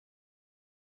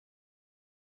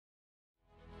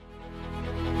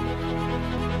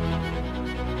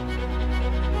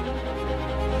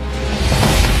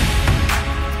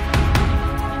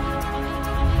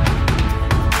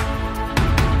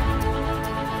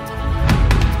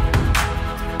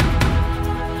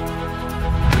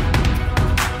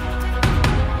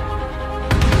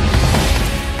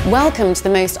Welcome to the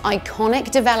most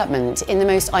iconic development in the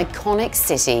most iconic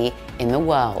city in the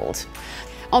world.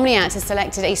 Omniyat has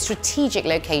selected a strategic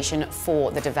location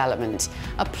for the development,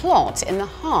 a plot in the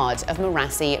heart of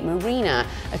Marassi Marina,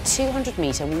 a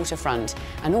 200-metre waterfront,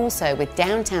 and also with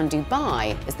downtown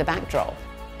Dubai as the backdrop.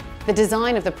 The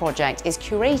design of the project is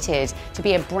curated to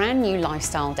be a brand new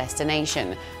lifestyle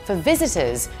destination for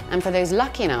visitors and for those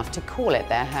lucky enough to call it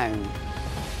their home.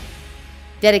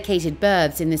 Dedicated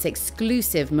berths in this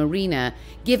exclusive marina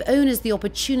give owners the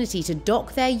opportunity to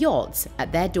dock their yachts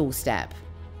at their doorstep.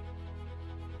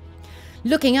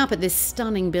 Looking up at this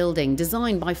stunning building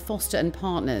designed by Foster &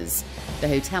 Partners, the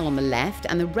hotel on the left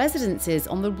and the residences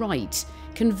on the right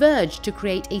converge to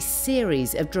create a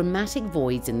series of dramatic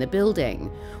voids in the building,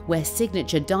 where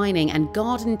signature dining and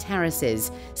garden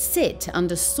terraces sit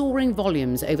under soaring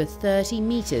volumes over 30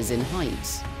 metres in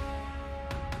height.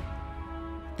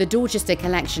 The Dorchester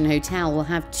Collection Hotel will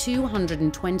have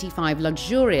 225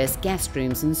 luxurious guest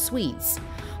rooms and suites,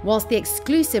 whilst the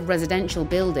exclusive residential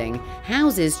building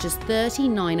houses just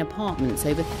 39 apartments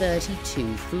over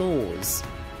 32 floors.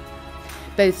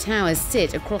 Both towers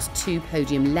sit across 2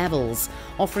 podium levels,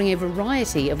 offering a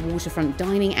variety of waterfront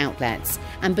dining outlets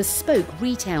and bespoke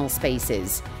retail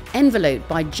spaces, enveloped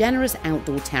by generous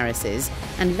outdoor terraces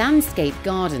and landscape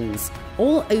gardens,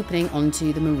 all opening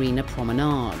onto the marina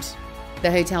promenade. The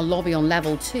hotel lobby on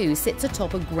level 2 sits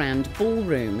atop a grand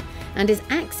ballroom and is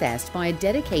accessed by a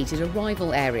dedicated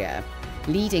arrival area,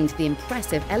 leading to the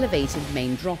impressive elevated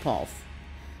main drop-off.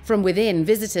 From within,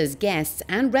 visitors, guests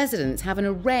and residents have an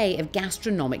array of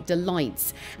gastronomic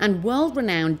delights and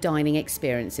world-renowned dining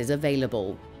experiences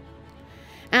available.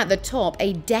 At the top,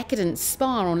 a decadent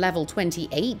spa on level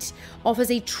 28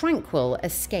 offers a tranquil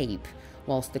escape,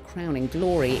 whilst the crowning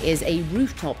glory is a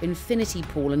rooftop infinity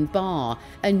pool and bar,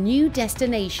 a new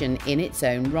destination in its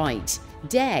own right,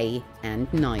 day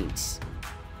and night.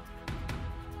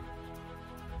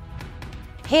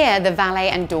 Here, the valet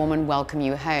and doorman welcome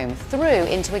you home through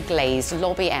into a glazed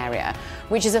lobby area,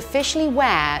 which is officially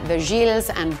where the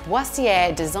Gilles and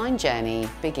Boissier design journey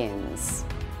begins.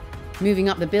 Moving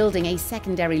up the building, a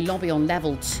secondary lobby on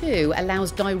level 2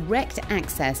 allows direct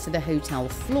access to the hotel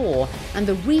floor and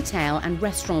the retail and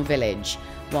restaurant village,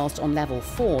 whilst on level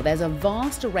 4 there's a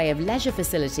vast array of leisure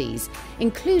facilities,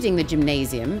 including the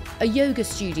gymnasium, a yoga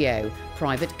studio,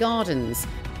 private gardens,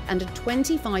 and a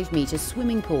 25-metre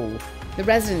swimming pool. The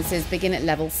residences begin at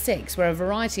level 6, where a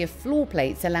variety of floor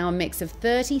plates allow a mix of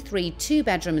 33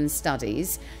 2-bedroom and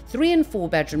studies, 3- and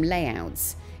 4-bedroom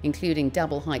layouts, including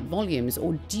double-height volumes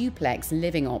or duplex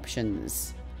living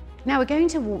options. Now we're going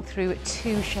to walk through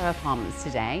 2 show apartments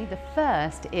today. The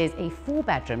first is a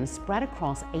 4-bedroom spread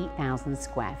across 8,000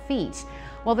 square feet,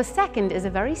 while the second is a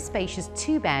very spacious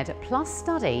 2-bed plus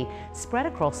study spread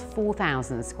across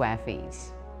 4,000 square feet.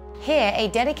 Here, a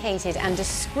dedicated and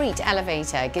discreet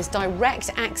elevator gives direct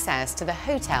access to the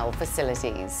hotel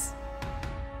facilities.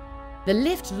 The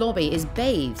lift lobby is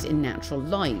bathed in natural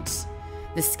light.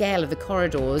 The scale of the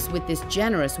corridors with this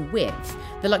generous width,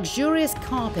 the luxurious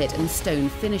carpet and stone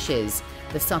finishes,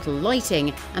 the subtle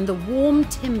lighting and the warm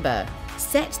timber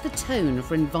set the tone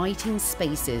for inviting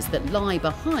spaces that lie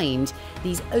behind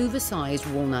these oversized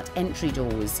walnut entry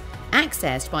doors,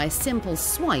 accessed by a simple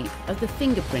swipe of the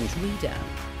fingerprint reader.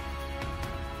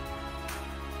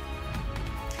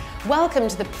 Welcome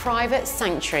to the private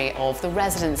sanctuary of the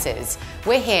residences.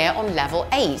 We're here on level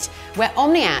 8, where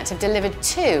Omniyat have delivered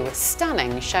 2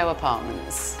 stunning show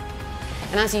apartments.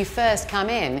 And as you first come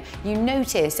in, you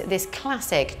notice this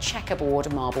classic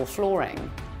checkerboard marble flooring.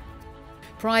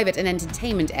 Private and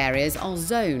entertainment areas are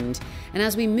zoned, and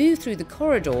as we move through the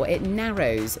corridor, it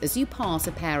narrows as you pass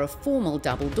a pair of formal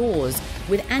double doors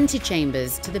with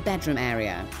antechambers to the bedroom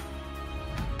area.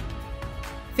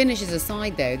 Finishes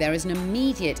aside though, there is an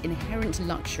immediate inherent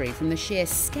luxury from the sheer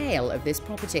scale of this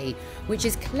property, which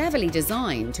is cleverly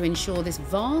designed to ensure this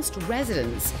vast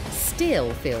residence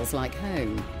still feels like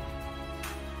home.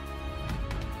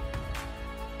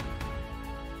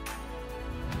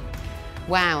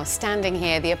 Wow, standing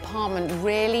here, the apartment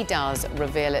really does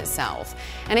reveal itself.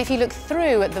 And if you look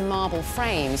through at the marble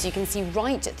frames, you can see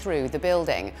right through the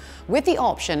building, with the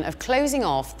option of closing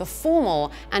off the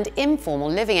formal and informal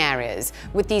living areas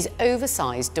with these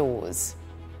oversized doors.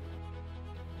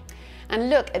 And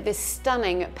look at this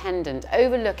stunning pendant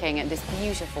overlooking at this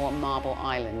beautiful marble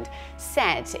island,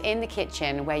 set in the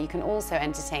kitchen where you can also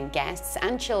entertain guests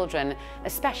and children,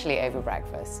 especially over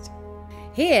breakfast.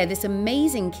 Here, this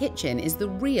amazing kitchen is the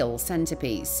real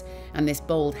centerpiece, and this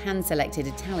bold hand-selected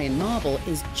Italian marble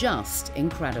is just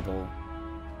incredible.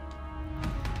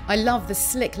 I love the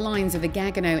slick lines of the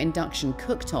Gagano induction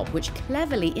cooktop, which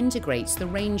cleverly integrates the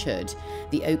range hood.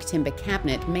 The oak timber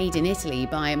cabinet, made in Italy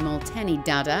by Molteni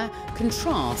Dada,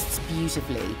 contrasts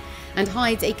beautifully and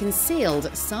hides a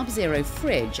concealed sub-zero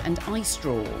fridge and ice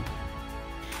drawer.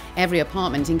 Every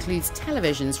apartment includes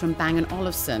televisions from Bang &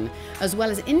 Olufsen, as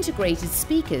well as integrated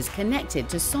speakers connected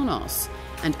to Sonos,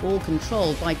 and all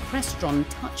controlled by Crestron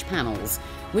touch panels,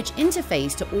 which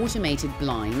interface to automated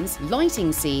blinds,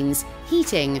 lighting scenes,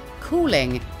 heating,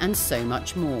 cooling, and so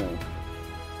much more.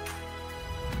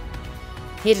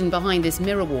 Hidden behind this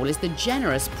mirror wall is the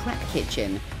generous prep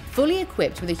kitchen, fully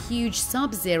equipped with a huge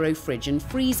sub-zero fridge and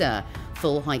freezer,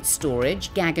 full-height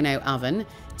storage, Gagano oven,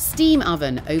 steam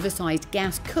oven, oversized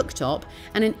gas cooktop,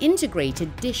 and an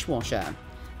integrated dishwasher.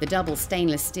 The double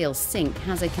stainless steel sink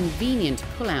has a convenient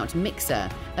pull-out mixer,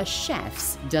 a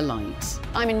chef's delight.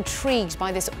 I'm intrigued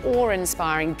by this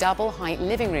awe-inspiring double-height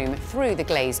living room through the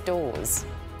glazed doors.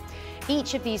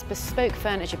 Each of these bespoke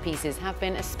furniture pieces have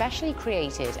been especially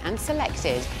created and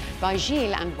selected by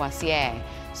Gilles and Boissier,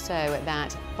 so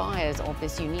that buyers of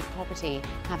this unique property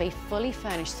have a fully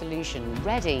furnished solution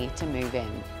ready to move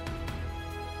in.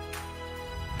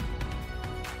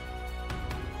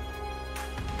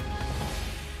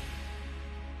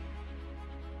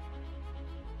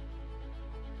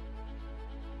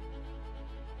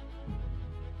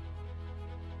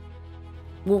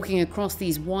 Walking across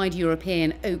these wide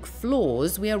European oak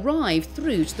floors, we arrive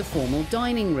through to the formal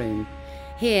dining room.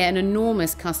 Here, an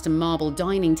enormous custom marble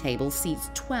dining table seats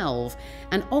 12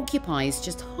 and occupies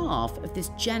just half of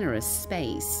this generous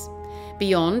space.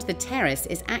 Beyond, the terrace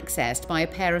is accessed by a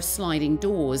pair of sliding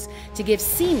doors to give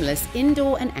seamless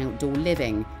indoor and outdoor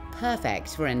living,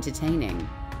 perfect for entertaining.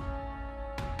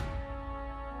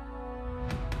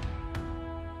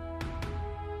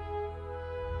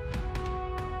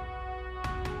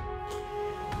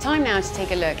 Time now to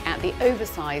take a look at the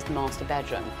oversized master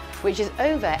bedroom, which is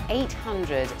over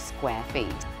 800 square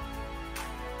feet.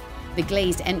 The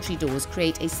glazed entry doors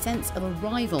create a sense of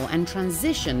arrival and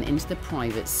transition into the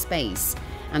private space,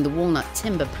 and the walnut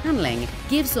timber paneling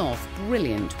gives off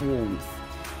brilliant warmth.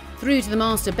 Through to the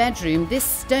master bedroom, this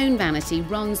stone vanity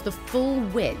runs the full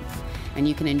width, and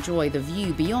you can enjoy the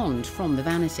view beyond from the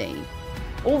vanity.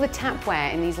 All the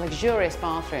tapware in these luxurious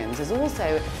bathrooms has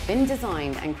also been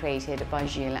designed and created by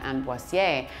Gilles and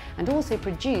Boissier, and also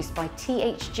produced by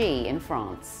THG in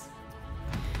France.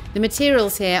 The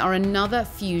materials here are another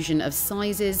fusion of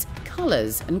sizes,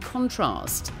 colours and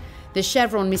contrast. The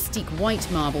chevron mystique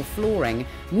white marble flooring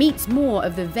meets more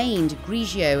of the veined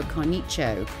grigio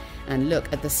carniccio, and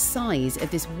look at the size of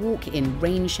this walk-in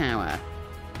rain shower.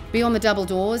 Beyond the double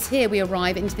doors, here we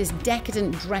arrive into this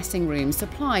decadent dressing room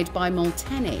supplied by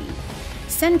Molteni.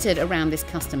 Centred around this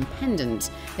custom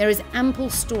pendant, there is ample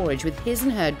storage with his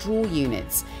and her drawer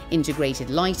units, integrated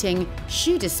lighting,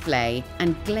 shoe display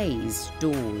and glazed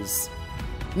doors.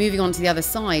 Moving on to the other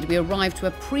side, we arrive to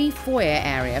a pre-foyer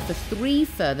area for 3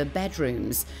 further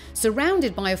bedrooms,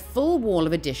 surrounded by a full wall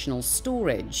of additional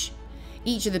storage.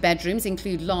 Each of the bedrooms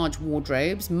include large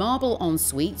wardrobes, marble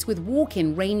en-suites with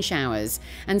walk-in rain showers,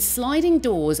 and sliding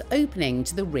doors opening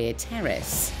to the rear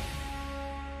terrace.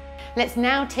 Let's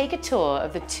now take a tour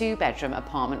of the 2-bedroom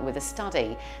apartment with a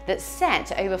study that's set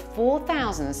to over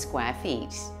 4,000 square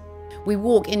feet. We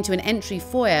walk into an entry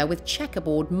foyer with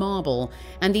checkerboard marble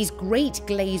and these great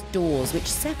glazed doors which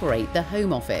separate the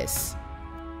home office.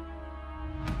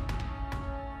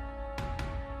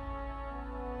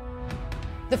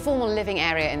 The formal living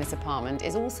area in this apartment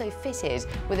is also fitted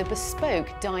with a bespoke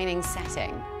dining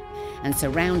setting and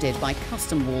surrounded by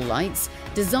custom wall lights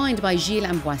designed by Gilles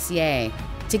and Boissier,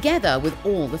 together with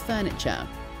all the furniture.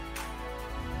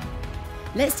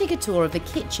 Let's take a tour of the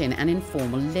kitchen and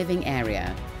informal living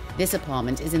area. This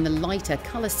apartment is in the lighter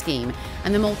colour scheme,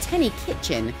 and the Molteni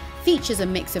kitchen features a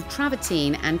mix of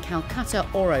travertine and Calcutta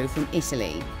Oro from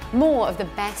Italy. More of the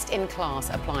best-in-class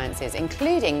appliances,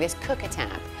 including this cooker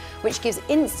tap, which gives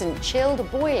instant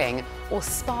chilled boiling or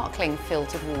sparkling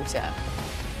filtered water.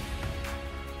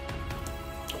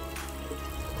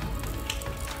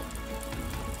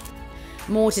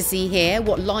 More to see here,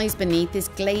 what lies beneath this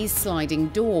glazed sliding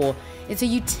door. It's a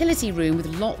utility room with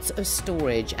lots of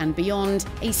storage, and beyond,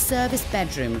 a service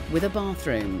bedroom with a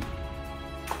bathroom.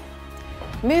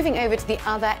 Moving over to the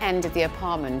other end of the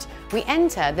apartment, we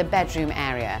enter the bedroom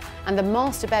area, and the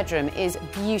master bedroom is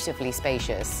beautifully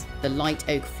spacious. The light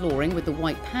oak flooring with the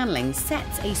white panelling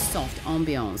sets a soft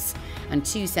ambiance, and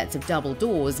 2 sets of double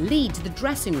doors lead to the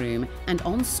dressing room and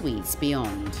en-suites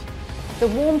beyond. The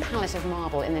warm palette of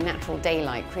marble in the natural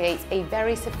daylight creates a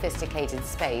very sophisticated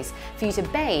space for you to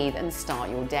bathe and start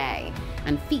your day,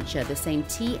 and feature the same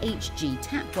THG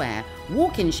tapware,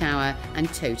 walk-in shower and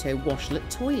Toto washlet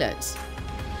toilet.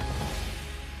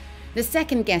 The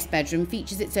second guest bedroom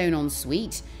features its own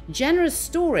ensuite, generous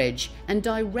storage and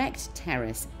direct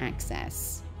terrace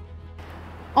access.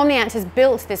 Omniyat has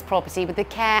built this property with the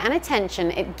care and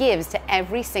attention it gives to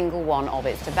every single one of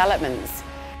its developments.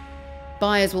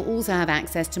 Buyers will also have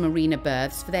access to marina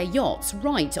berths for their yachts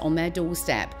right on their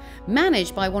doorstep,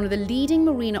 managed by one of the leading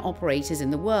marina operators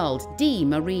in the world, D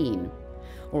Marine.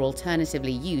 Or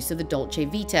alternatively, use of the Dolce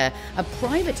Vita, a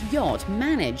private yacht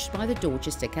managed by the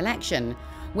Dorchester Collection,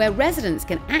 where residents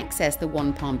can access the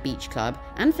One Palm Beach Club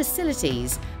and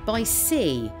facilities by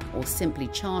sea or simply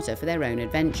charter for their own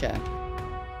adventure.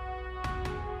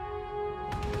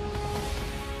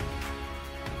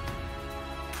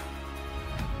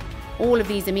 All of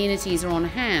these amenities are on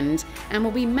hand and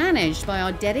will be managed by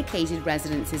our dedicated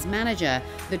residences manager,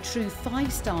 the true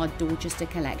 5-star Dorchester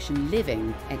Collection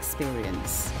living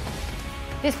experience.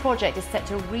 This project is set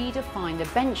to redefine the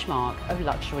benchmark of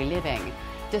luxury living.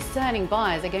 Discerning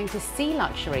buyers are going to see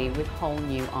luxury with whole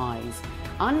new eyes.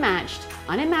 Unmatched,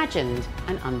 unimagined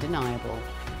and undeniable.